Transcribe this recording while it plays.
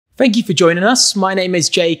Thank you for joining us. My name is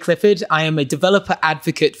Jay Clifford. I am a developer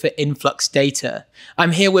advocate for InfluxData.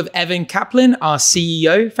 I'm here with Evan Kaplan, our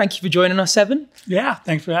CEO. Thank you for joining us, Evan. Yeah,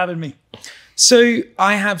 thanks for having me. So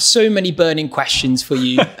I have so many burning questions for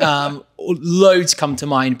you. Loads come to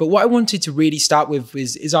mind, but what I wanted to really start with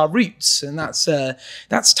is our roots, and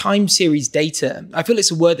that's time series data. I feel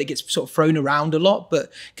it's a word that gets sort of thrown around a lot,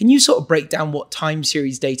 but can you sort of break down what time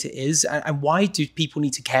series data is and why do people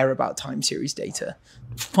need to care about time series data?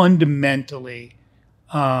 Fundamentally,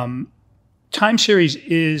 time series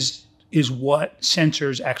is what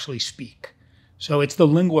sensors actually speak. So it's the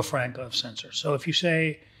lingua franca of sensors. So if you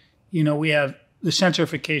say, we have the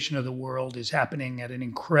sensorification of the world is happening at an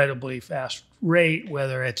incredibly fast rate,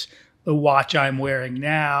 whether it's the watch I'm wearing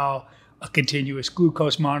now, a continuous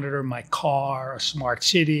glucose monitor, my car, a smart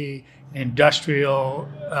city, industrial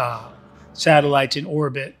satellites in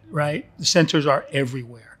orbit, right? The sensors are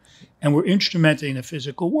everywhere. And we're instrumenting the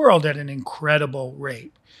physical world at an incredible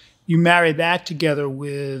rate. You marry that together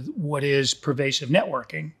with what is pervasive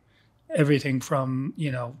networking, everything from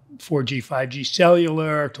 4G, 5G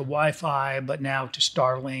cellular to Wi-Fi, but now to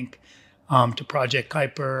Starlink, to Project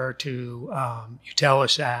Kuiper, to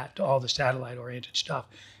Eutelsat, to all the satellite-oriented stuff.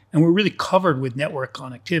 And we're really covered with network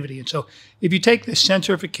connectivity. And so if you take this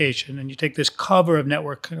sensorification and you take this cover of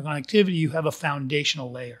network connectivity, you have a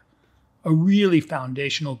foundational layer, a really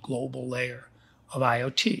foundational global layer of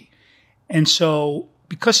IoT. And so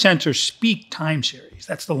because sensors speak time series,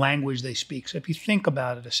 that's the language they speak. So if you think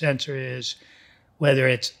about it, a sensor is, whether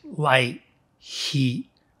it's light,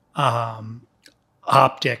 heat,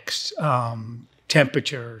 optics,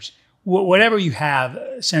 temperatures, whatever you have,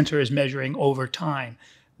 a sensor is measuring over time.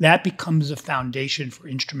 That becomes a foundation for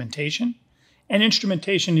instrumentation. And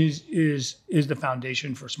instrumentation is the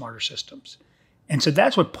foundation for smarter systems. And so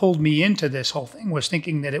that's what pulled me into this whole thing, was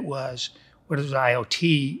thinking that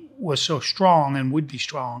IoT was so strong and would be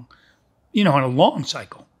strong, in a long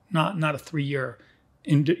cycle, not a 3-year,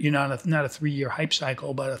 not a 3-year hype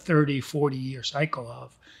cycle, but a 30, 40-year cycle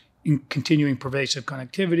of continuing pervasive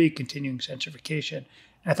connectivity, continuing sensorification.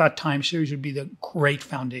 And I thought time series would be the great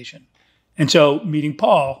foundation. And so meeting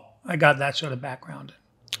Paul, I got that sort of background.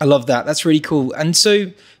 I love that. That's really cool. And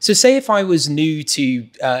so say if I was new to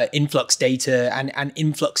InfluxData and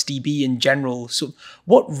InfluxDB in general, so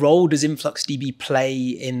what role does InfluxDB play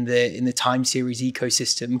in the time series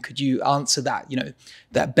ecosystem? Could you answer that,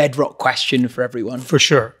 that bedrock question for everyone? For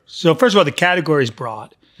sure. So first of all, the category is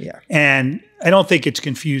broad. Yeah. And I don't think it's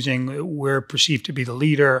confusing. We're perceived to be the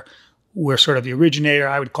leader. We're sort of the originator.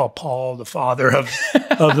 I would call Paul the father of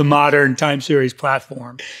the modern time series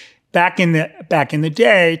platform. Back in the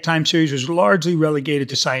day, time series was largely relegated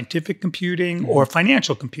to scientific computing or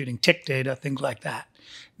financial computing, tick data, things like that.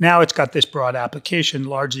 Now it's got this broad application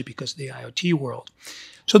largely because of the IoT world.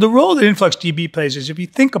 So the role that InfluxDB plays is, if you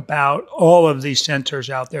think about all of these sensors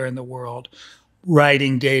out there in the world,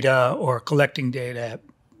 writing data or collecting data at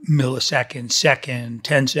millisecond, second,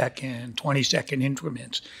 10-second, 20-second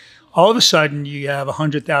increments, all of a sudden, you have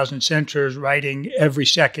 100,000 sensors writing every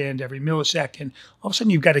second, every millisecond. All of a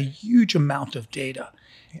sudden, you've got a huge amount of data.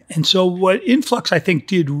 And so what Influx, I think,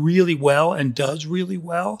 did really well and does really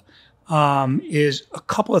well is a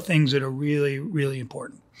couple of things that are really, really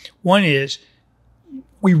important. One is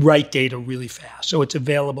we write data really fast, so it's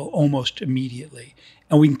available almost immediately.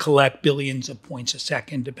 And we can collect billions of points a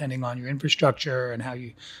second, depending on your infrastructure and how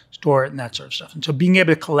you store it and that sort of stuff. And so being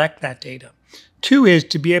able to collect that data. Two is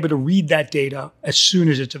to be able to read that data as soon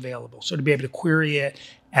as it's available. So to be able to query it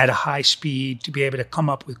at a high speed, to be able to come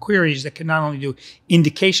up with queries that can not only do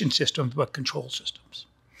indication systems, but control systems.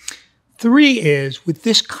 Three is, with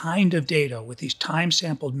this kind of data, with these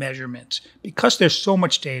time-sampled measurements, because there's so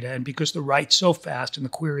much data and because the write's so fast and the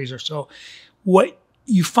queries are so, what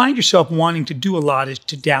you find yourself wanting to do a lot is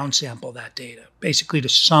to downsample that data, basically to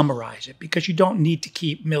summarize it, because you don't need to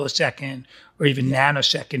keep millisecond or even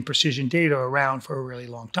nanosecond precision data around for a really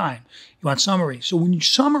long time. You want summary. So when you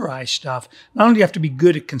summarize stuff, not only do you have to be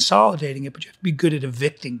good at consolidating it, but you have to be good at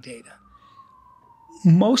evicting data.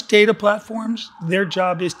 Most data platforms, their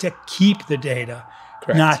job is to keep the data,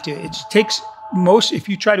 Correct. not to. It takes most, if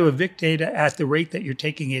you try to evict data at the rate that you're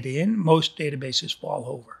taking it in, most databases fall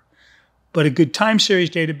over. But a good time series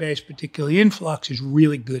database, particularly Influx, is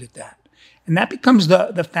really good at that. And that becomes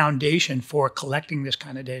the foundation for collecting this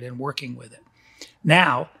kind of data and working with it.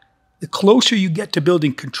 Now, the closer you get to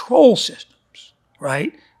building control systems,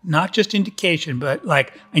 right? Not just indication, but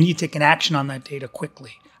like, I need to take an action on that data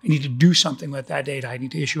quickly. I need to do something with that data. I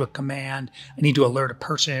need to issue a command. I need to alert a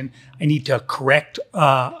person. I need to correct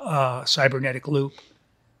a cybernetic loop.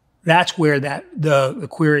 That's where the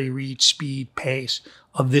query read speed pace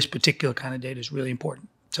of this particular kind of data is really important.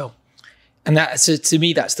 And so to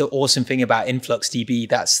me, that's the awesome thing about InfluxDB.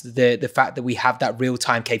 That's the fact that we have that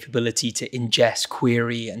real-time capability to ingest,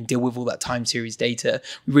 query, and deal with all that time series data.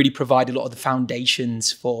 We really provide a lot of the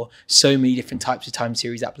foundations for so many different types of time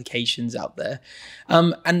series applications out there.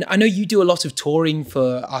 And I know you do a lot of touring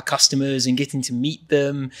for our customers and getting to meet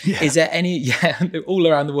them. Yeah. Is there any, all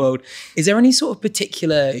around the world, is there any sort of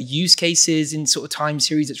particular use cases in sort of time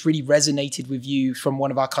series that's really resonated with you from one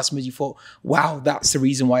of our customers? You thought, wow, that's the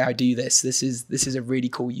reason why I do this. This is a really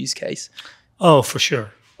cool use case. Oh, for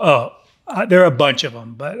sure. There are a bunch of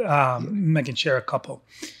them, but I can share a couple.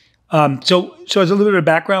 So as a little bit of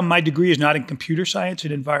background, my degree is not in computer science,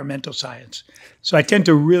 it's environmental science. So I tend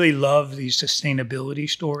to really love these sustainability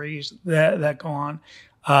stories that go on.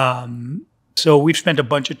 So we've spent a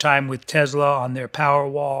bunch of time with Tesla on their power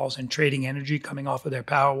walls and trading energy coming off of their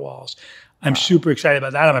power walls. I'm super excited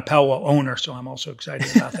about that. I'm a Powerwall owner, so I'm also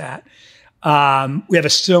excited about that. We have a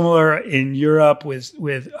similar in Europe with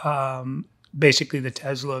basically the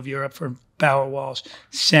Tesla of Europe for Powerwalls,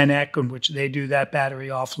 Senec, in which they do that battery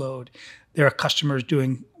offload. There are customers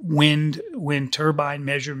doing wind turbine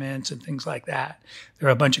measurements and things like that. There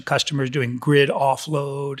are a bunch of customers doing grid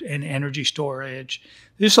offload and energy storage.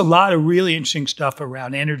 There's a lot of really interesting stuff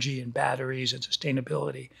around energy and batteries and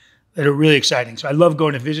sustainability that are really exciting. So I love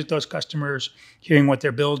going to visit those customers, hearing what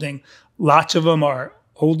they're building. Lots of them are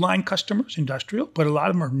old line customers, industrial, but a lot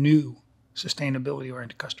of them are new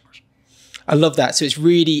sustainability-oriented customers. I love that. So it's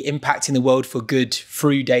really impacting the world for good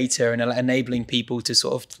through data and enabling people to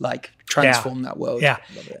sort of like transform that world. Yeah.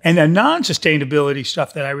 Love it. And the non-sustainability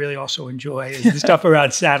stuff that I really also enjoy is the stuff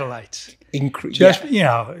around satellites. Just, you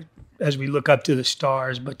know, as we look up to the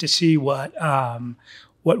stars, but to see what OneWeb,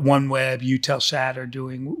 Eutelsat are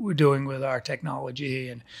doing with our technology,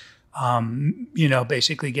 and you know,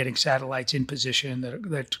 basically getting satellites in position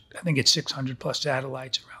that I think it's 600 plus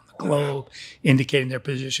satellites around the globe, indicating their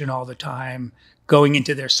position all the time, going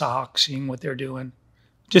into their socks, seeing what they're doing.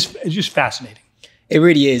 It's just fascinating. It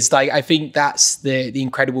really is. Like, I think that's the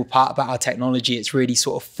incredible part about our technology. It's really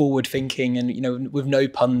sort of forward thinking, and, you know, with no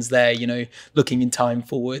puns there, you know, looking in time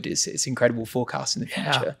forward. It's incredible forecast in the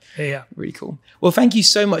future. Yeah. Really cool. Well, thank you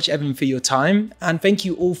so much, Evan, for your time. And thank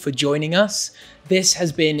you all for joining us. This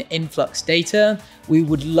has been InfluxData. We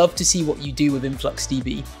would love to see what you do with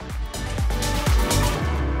InfluxDB.